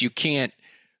statistics. You can't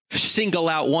single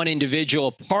out one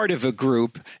individual part of a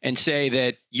group and say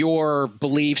that your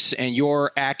beliefs and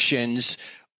your actions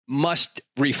must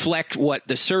reflect what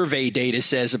the survey data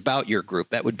says about your group.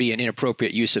 That would be an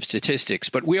inappropriate use of statistics.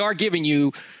 But we are giving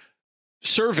you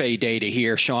survey data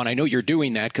here, Sean. I know you're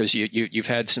doing that because you've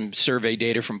had some survey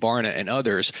data from Barna and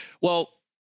others. Well,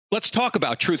 let's talk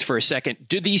about truth for a second.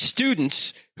 Do these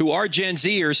students who are Gen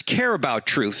Zers care about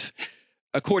truth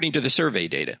according to the survey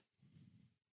data?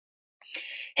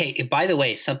 Hey, by the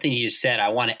way, something you said, I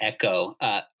want to echo.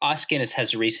 Os Guinness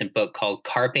has a recent book called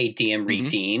Carpe Diem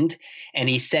Redeemed, and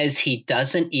he says he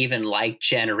doesn't even like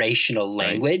generational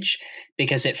language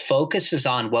because it focuses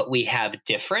on what we have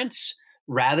difference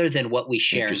rather than what we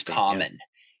share in common. Yeah.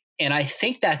 And I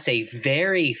think that's a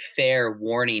very fair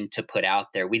warning to put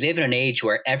out there. We live in an age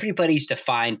where everybody's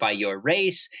defined by your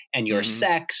race and your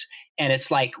sex. And it's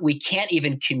like we can't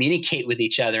even communicate with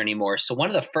each other anymore. So one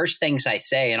of the first things I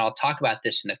say, and I'll talk about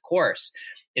this in the course,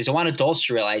 is I want adults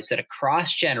to realize that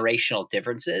across generational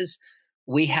differences,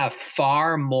 we have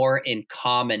far more in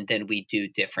common than we do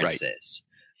differences.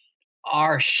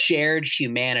 Our shared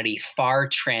humanity far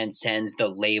transcends the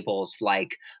labels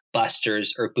like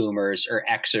busters or boomers or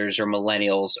Xers or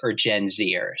millennials or Gen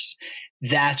Zers.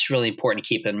 That's really important to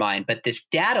keep in mind. But this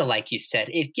data, like you said,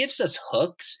 it gives us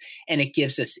hooks and it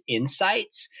gives us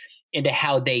insights into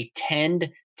how they tend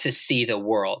to see the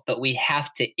world. But we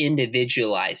have to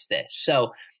individualize this.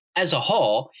 So as a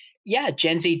whole, yeah,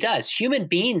 Gen Z does. Human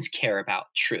beings care about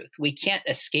truth. We can't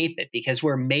escape it because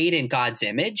we're made in God's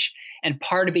image. And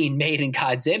part of being made in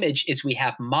God's image is we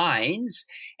have minds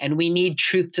and we need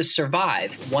truth to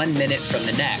survive 1 minute from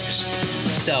the next.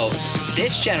 So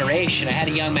this generation, I had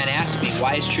a young man ask me,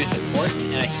 why is truth important?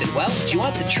 And I said, well, do you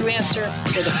want the true answer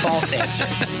or the false answer?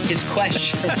 His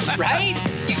question, right?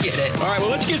 You get it. All right, well,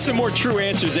 let's get some more true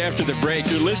answers after the break.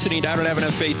 You're listening to I Don't Have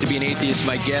Enough Faith to Be an Atheist.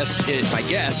 My guest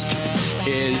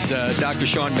is Dr.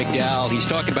 Sean McDowell. He's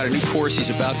talking about a new course he's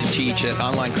about to teach at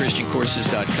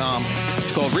onlinechristiancourses.com.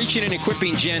 It's called Reaching and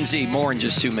Equipping Gen Z. More in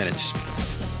just 2 minutes.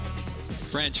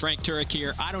 Friends, Frank Turek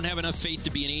here. I Don't Have Enough Faith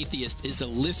to Be an Atheist is a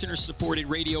listener-supported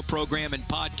radio program and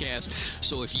podcast.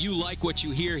 So if you like what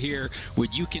you hear here,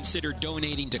 would you consider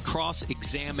donating to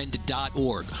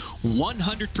crossexamined.org?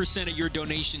 100% of your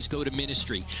donations go to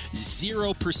ministry,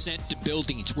 0% to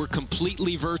buildings. We're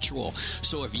completely virtual.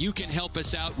 So if you can help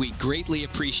us out, we greatly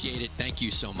appreciate it. Thank you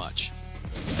so much.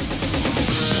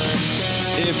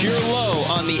 If you're low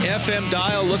on the FM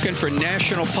dial looking for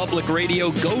National Public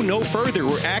Radio, go no further.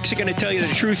 We're actually going to tell you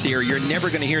the truth here. You're never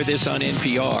going to hear this on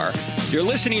NPR. You're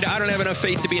listening to I Don't Have Enough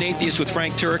Faith to Be an Atheist with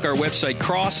Frank Turek. Our website,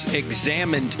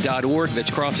 crossexamined.org.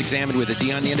 That's cross-examined with a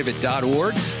D on the end of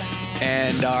it.org.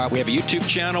 And we have a YouTube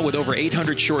channel with over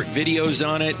 800 short videos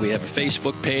on it. We have a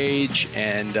Facebook page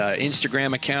and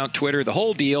Instagram account, Twitter, the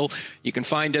whole deal. You can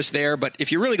find us there. But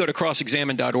if you really go to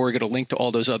crossexamined.org, it'll link to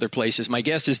all those other places. My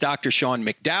guest is Dr. Sean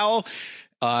McDowell.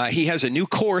 He has a new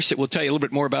course that we'll tell you a little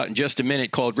bit more about in just a minute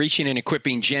called Reaching and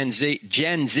Equipping Gen Z.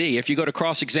 If you go to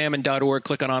crossexamined.org,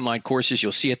 click on online courses,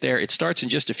 you'll see it there. It starts in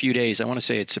just a few days. I want to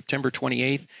say it's September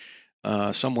 28th.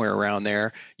 Somewhere around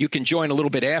there. You can join a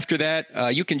little bit after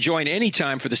that. You can join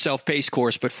anytime for the self-paced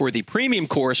course, but for the premium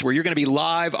course where you're going to be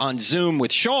live on Zoom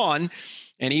with Sean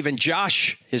and even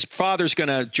Josh, his father's going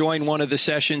to join one of the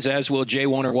sessions, as will Jay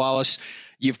Warner Wallace.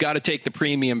 You've got to take the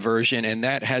premium version, and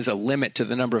that has a limit to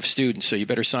the number of students, so you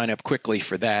better sign up quickly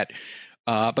for that.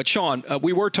 But Sean,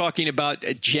 we were talking about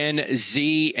Gen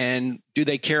Z and do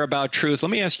they care about truth? Let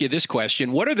me ask you this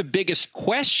question. What are the biggest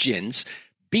questions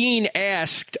being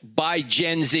asked by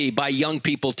Gen Z, by young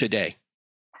people today?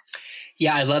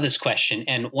 Yeah, I love this question.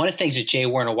 And one of the things that Jay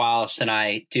Warner Wallace and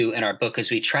I do in our book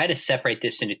is we try to separate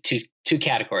this into two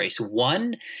categories.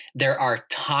 One, there are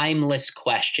timeless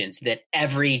questions that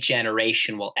every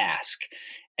generation will ask.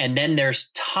 And then there's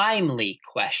timely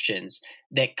questions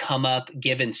that come up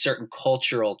given certain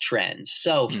cultural trends.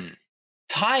 So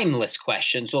timeless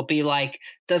questions will be like,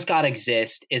 does God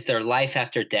exist? Is there life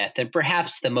after death? And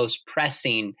perhaps the most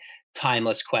pressing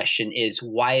timeless question is,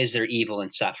 why is there evil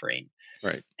and suffering?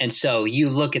 Right. And so you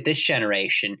look at this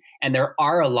generation, and there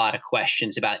are a lot of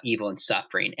questions about evil and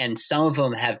suffering. And some of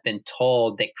them have been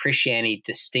told that Christianity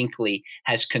distinctly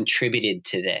has contributed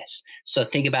to this. So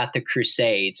think about the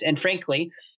Crusades. And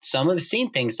frankly, some have seen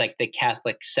things like the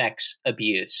Catholic sex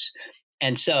abuse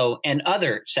and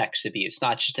other sex abuse,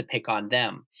 not just to pick on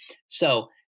them. So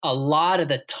a lot of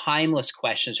the timeless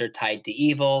questions are tied to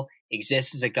evil,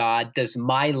 existence of God. Does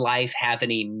my life have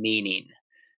any meaning?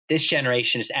 This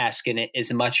generation is asking it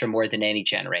as much or more than any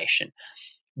generation.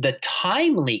 The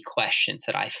timely questions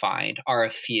that I find are a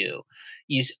few.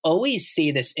 You always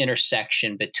see this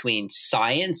intersection between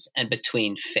science and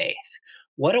between faith.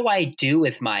 What do I do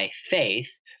with my faith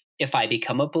if I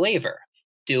become a believer?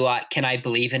 Can I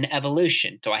believe in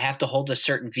evolution? Do I have to hold a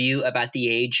certain view about the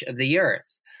age of the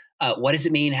earth? What does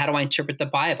it mean? How do I interpret the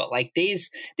Bible? Like these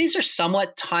are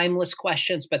somewhat timeless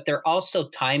questions, but they're also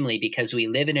timely because we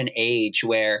live in an age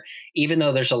where even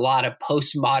though there's a lot of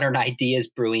postmodern ideas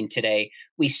brewing today,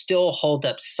 we still hold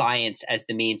up science as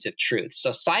the means of truth.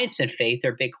 So science and faith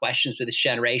are big questions with this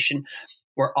generation.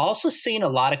 We're also seeing a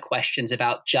lot of questions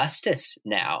about justice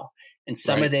now. And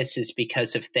some of this is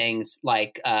because of things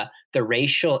like the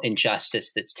racial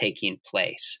injustice that's taking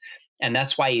place. And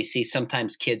that's why you see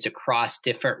sometimes kids across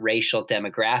different racial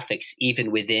demographics,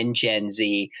 even within Gen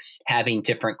Z, having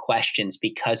different questions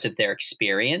because of their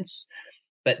experience.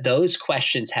 But those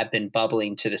questions have been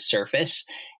bubbling to the surface.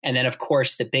 And then, of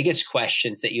course, the biggest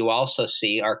questions that you also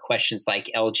see are questions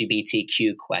like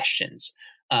LGBTQ questions.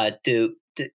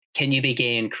 Can you be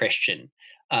gay and Christian?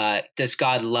 Does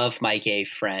God love my gay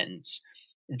friends?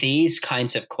 These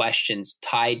kinds of questions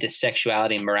tied to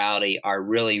sexuality and morality are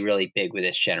really, really big with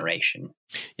this generation.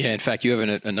 Yeah, in fact, you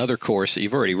have another course that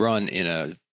you've already run in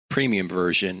a premium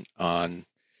version on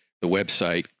the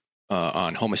website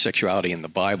on homosexuality in the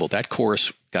Bible. That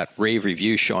course got rave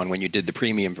reviews, Sean, when you did the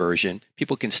premium version.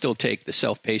 People can still take the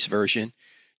self-paced version.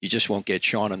 You just won't get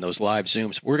Sean on those live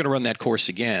Zooms. We're going to run that course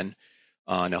again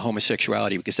on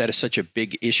homosexuality because that is such a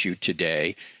big issue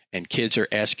today. And kids are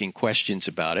asking questions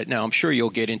about it. Now, I'm sure you'll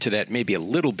get into that maybe a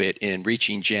little bit in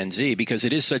Reaching Gen Z because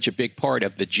it is such a big part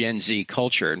of the Gen Z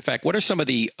culture. In fact, what are some of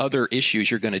the other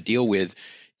issues you're going to deal with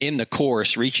in the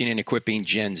course, Reaching and Equipping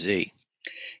Gen Z?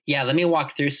 Yeah, let me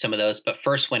walk through some of those. But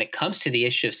first, when it comes to the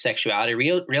issue of sexuality,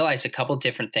 realize a couple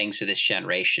different things with this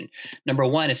generation. Number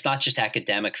one, it's not just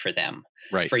academic for them.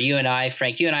 Right. For you and I,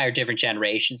 Frank, you and I are different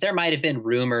generations. There might have been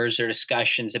rumors or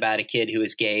discussions about a kid who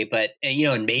was gay, but,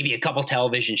 and maybe a couple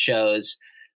television shows,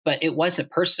 but it wasn't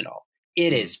personal.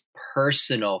 It is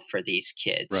personal for these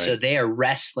kids. Right. So they are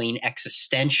wrestling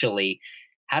existentially.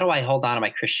 How do I hold on to my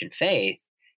Christian faith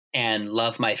and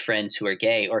love my friends who are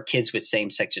gay or kids with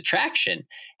same-sex attraction?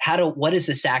 What does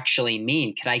this actually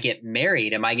mean? Can I get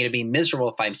married? Am I going to be miserable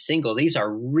if I'm single? These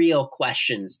are real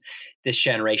questions this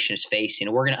generation is facing.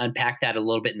 And we're going to unpack that a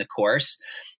little bit in the course.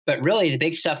 But really, the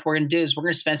big stuff we're going to do is we're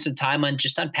going to spend some time on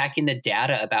just unpacking the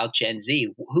data about Gen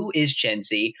Z. Who is Gen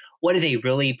Z? What do they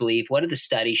really believe? What do the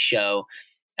studies show?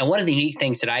 And one of the unique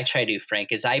things that I try to do,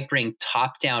 Frank, is I bring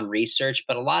top-down research,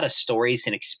 but a lot of stories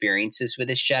and experiences with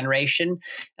this generation.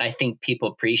 And I think people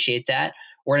appreciate that.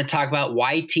 We're going to talk about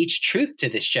why teach truth to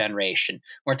this generation.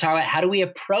 We're going to talk about how do we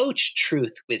approach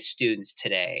truth with students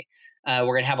today. We're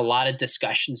going to have a lot of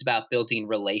discussions about building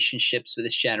relationships with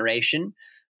this generation.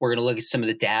 We're going to look at some of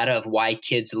the data of why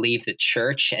kids leave the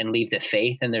church and leave the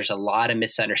faith. And there's a lot of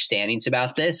misunderstandings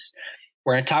about this.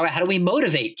 We're going to talk about how do we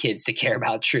motivate kids to care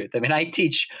about truth. I mean, I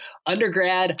teach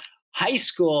undergrad, high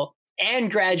school, and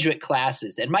graduate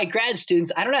classes. And my grad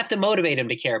students, I don't have to motivate them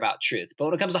to care about truth. But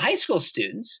when it comes to high school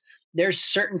students, there's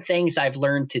certain things I've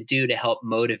learned to do to help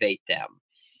motivate them.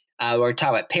 We're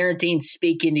talking about parenting,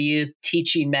 speaking to youth,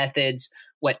 teaching methods,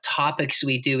 what topics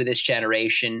we do with this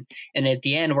generation. And at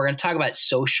the end, we're going to talk about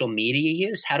social media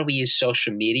use. How do we use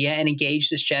social media and engage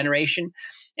this generation?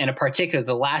 And in particular,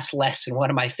 the last lesson,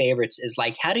 one of my favorites, is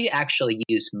like, how do you actually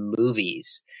use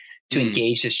movies to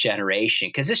engage this generation?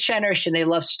 Because this generation, they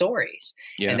love stories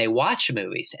and they watch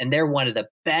movies, and they're one of the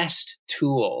best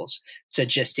tools to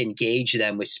just engage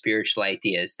them with spiritual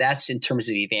ideas. That's in terms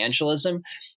of evangelism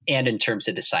and in terms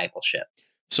of discipleship.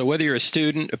 So whether you're a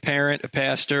student, a parent, a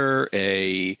pastor,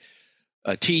 a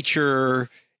teacher,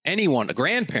 anyone, a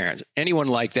grandparent, anyone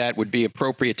like that would be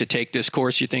appropriate to take this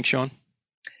course, you think, Sean?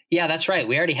 Yeah, that's right.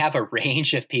 We already have a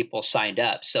range of people signed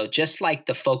up. So just like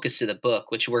the focus of the book,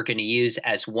 which we're going to use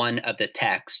as one of the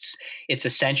texts, it's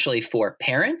essentially for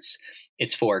parents,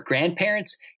 It's for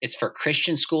grandparents, it's for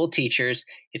Christian school teachers,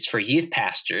 it's for youth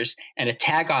pastors, and a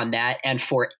tag on that, and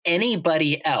for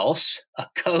anybody else, a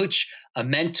coach, a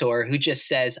mentor who just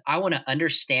says, I want to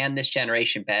understand this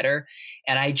generation better,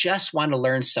 and I just want to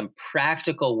learn some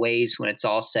practical ways when it's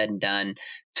all said and done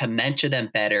to mentor them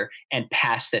better and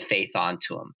pass the faith on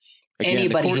to them. Again,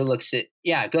 anybody who looks at,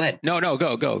 go ahead. No,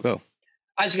 go.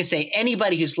 I was going to say,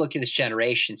 anybody who's looking at this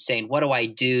generation saying, what do I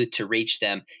do to reach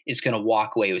them, is going to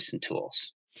walk away with some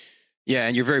tools. Yeah,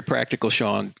 and you're very practical,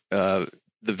 Sean. The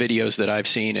videos that I've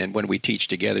seen and when we teach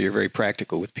together, you're very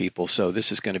practical with people. So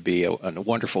this is going to be a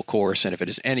wonderful course. And if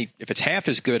it's half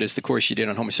as good as the course you did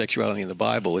on homosexuality in the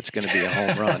Bible, it's going to be a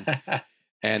home run.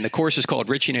 And the course is called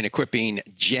Reaching and Equipping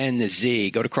Gen Z.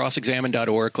 Go to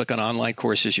crossexamine.org, click on online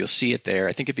courses. You'll see it there.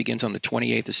 I think it begins on the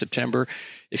 28th of September.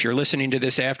 If you're listening to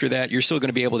this after that, you're still going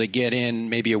to be able to get in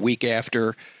maybe a week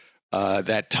after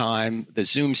that time. The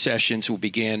Zoom sessions will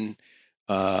begin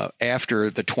after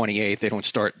the 28th. They don't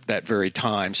start that very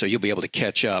time. So you'll be able to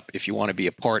catch up if you want to be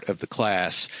a part of the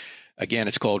class. Again,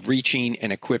 it's called Reaching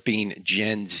and Equipping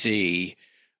Gen Z.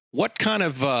 What kind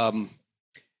of...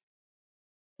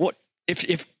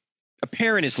 If a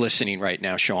parent is listening right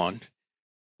now, Sean,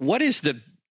 what is the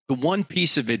one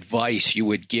piece of advice you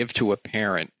would give to a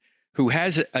parent who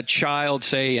has a child,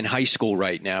 say, in high school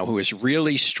right now, who is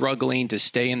really struggling to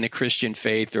stay in the Christian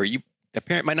faith, or the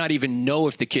parent might not even know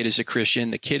if the kid is a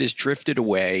Christian, the kid has drifted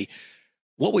away?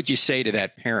 What would you say to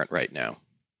that parent right now?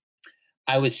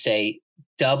 I would say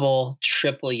double,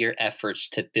 triple your efforts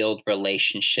to build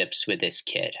relationships with this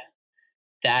kid.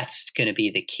 That's going to be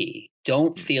the key.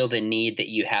 Don't feel the need that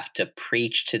you have to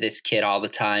preach to this kid all the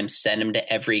time, send him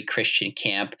to every Christian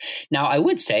camp. Now, I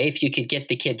would say if you could get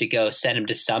the kid to go, send him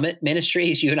to Summit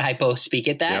Ministries. You and I both speak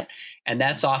at that. Yep. And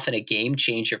that's often a game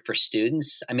changer for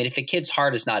students. I mean, if a kid's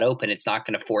heart is not open, it's not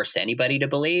going to force anybody to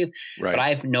believe. Right. But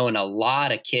I've known a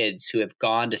lot of kids who have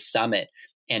gone to Summit,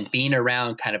 and being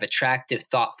around kind of attractive,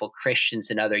 thoughtful Christians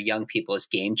and other young people is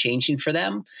game changing for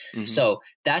them. Mm-hmm. So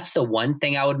that's the one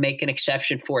thing I would make an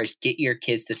exception for, is get your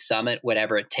kids to Summit,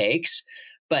 whatever it takes.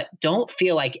 But don't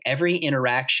feel like every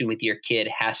interaction with your kid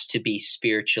has to be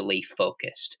spiritually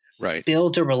focused. Right.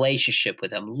 Build a relationship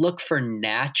with them. Look for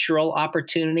natural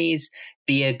opportunities.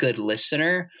 Be a good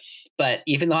listener. But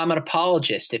even though I'm an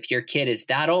apologist, if your kid is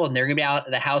that old and they're going to be out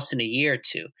of the house in a year or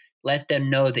two, let them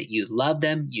know that you love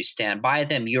them, you stand by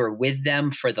them, you're with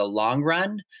them for the long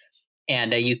run,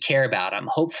 and you care about them.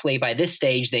 Hopefully by this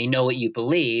stage, they know what you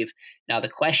believe. Now, the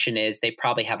question is, they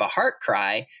probably have a heart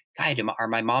cry. God, are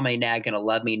my mom and dad going to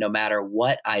love me no matter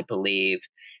what I believe?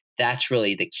 That's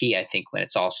really the key, I think, when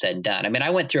it's all said and done. I mean, I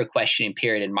went through a questioning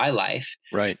period in my life,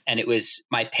 right? And it was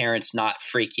my parents not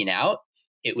freaking out.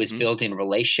 It was building a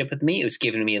relationship with me. It was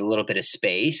giving me a little bit of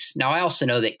space. Now, I also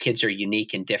know that kids are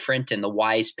unique and different, and the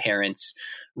wise parents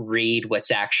read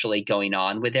what's actually going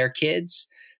on with their kids.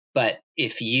 But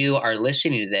if you are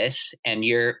listening to this and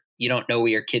you don't know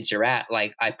where your kids are at,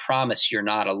 like, I promise you're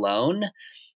not alone.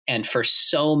 And for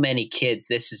so many kids,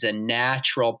 this is a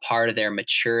natural part of their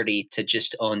maturity to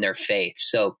just own their faith.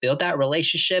 So build that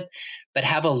relationship, but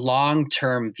have a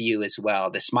long-term view as well.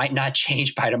 This might not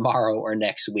change by tomorrow or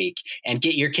next week. And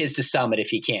get your kids to Summit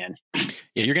if you can.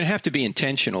 Yeah, you're going to have to be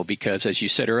intentional because, as you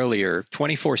said earlier,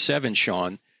 24/7,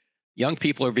 Sean, young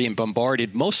people are being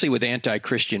bombarded mostly with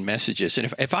anti-Christian messages.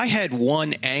 And if I had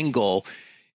one angle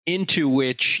into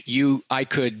which I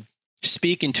could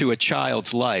speak into a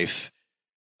child's life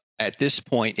at this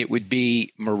point, it would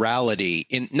be morality,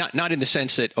 not in the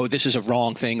sense that, oh, this is a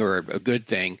wrong thing or a good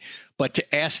thing, but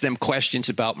to ask them questions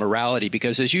about morality.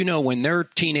 Because as you know, when they're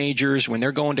teenagers, when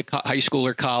they're going to high school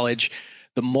or college,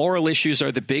 the moral issues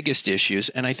are the biggest issues.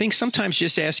 And I think sometimes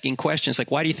just asking questions like,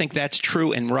 why do you think that's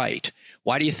true and right?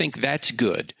 Why do you think that's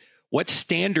good? What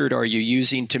standard are you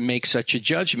using to make such a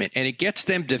judgment? And it gets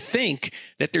them to think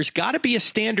that there's got to be a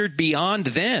standard beyond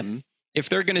them if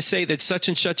they're going to say that such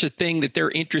and such a thing that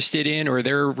they're interested in or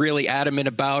they're really adamant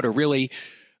about or really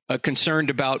concerned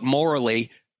about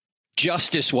morally,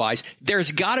 justice-wise.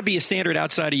 There's got to be a standard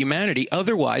outside of humanity.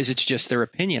 Otherwise, it's just their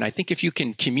opinion. I think if you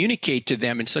can communicate to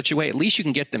them in such a way, at least you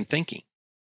can get them thinking.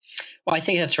 Well, I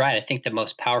think that's right. I think the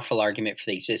most powerful argument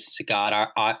for the existence of God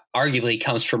arguably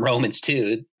comes from Romans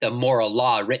 2, the moral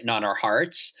law written on our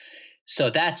hearts. So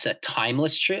that's a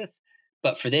timeless truth.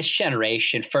 But for this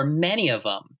generation, for many of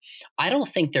them, I don't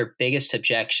think their biggest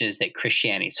objection is that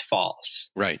Christianity is false.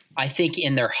 Right. I think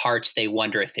in their hearts, they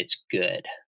wonder if it's good.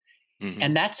 Mm-hmm.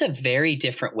 And that's a very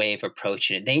different way of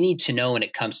approaching it. They need to know when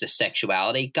it comes to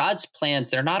sexuality, God's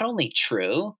plans, they're not only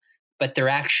true, but they're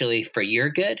actually for your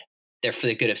good. They're for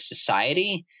the good of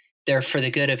society. They're for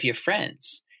the good of your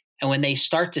friends. And when they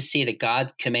start to see that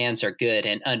God's commands are good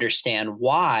and understand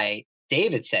why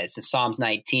David says in Psalms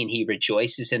 19, he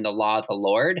rejoices in the law of the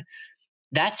Lord,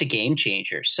 that's a game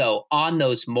changer. So on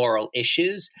those moral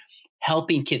issues,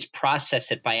 helping kids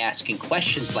process it by asking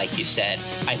questions, like you said,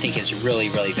 I think is really,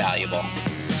 really valuable.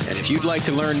 And if you'd like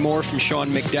to learn more from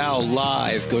Sean McDowell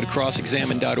live, go to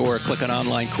crossexamine.org, click on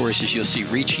online courses. You'll see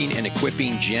Reaching and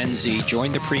Equipping Gen Z.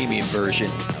 Join the premium version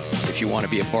if you want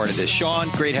to be a part of this. Sean,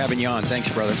 great having you on.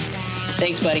 Thanks, brother.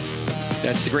 Thanks, buddy.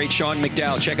 That's the great Sean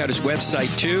McDowell. Check out his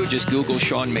website, too. Just Google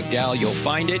Sean McDowell. You'll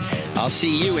find it. I'll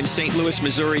see you in St. Louis,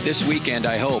 Missouri this weekend,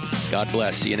 I hope. God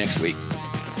bless. See you next week.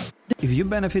 If you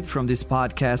benefit from this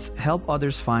podcast, help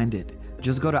others find it.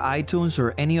 Just go to iTunes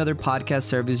or any other podcast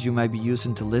service you might be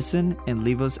using to listen and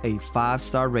leave us a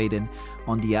 5-star rating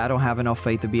on the I Don't Have Enough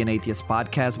Faith to Be an Atheist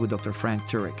podcast with Dr. Frank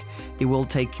Turek. It will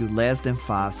take you less than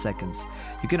 5 seconds.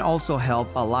 You can also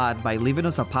help a lot by leaving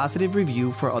us a positive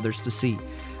review for others to see.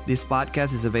 This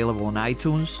podcast is available on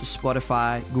iTunes,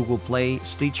 Spotify, Google Play,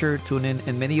 Stitcher, TuneIn,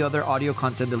 and many other audio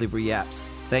content delivery apps.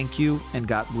 Thank you and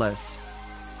God bless.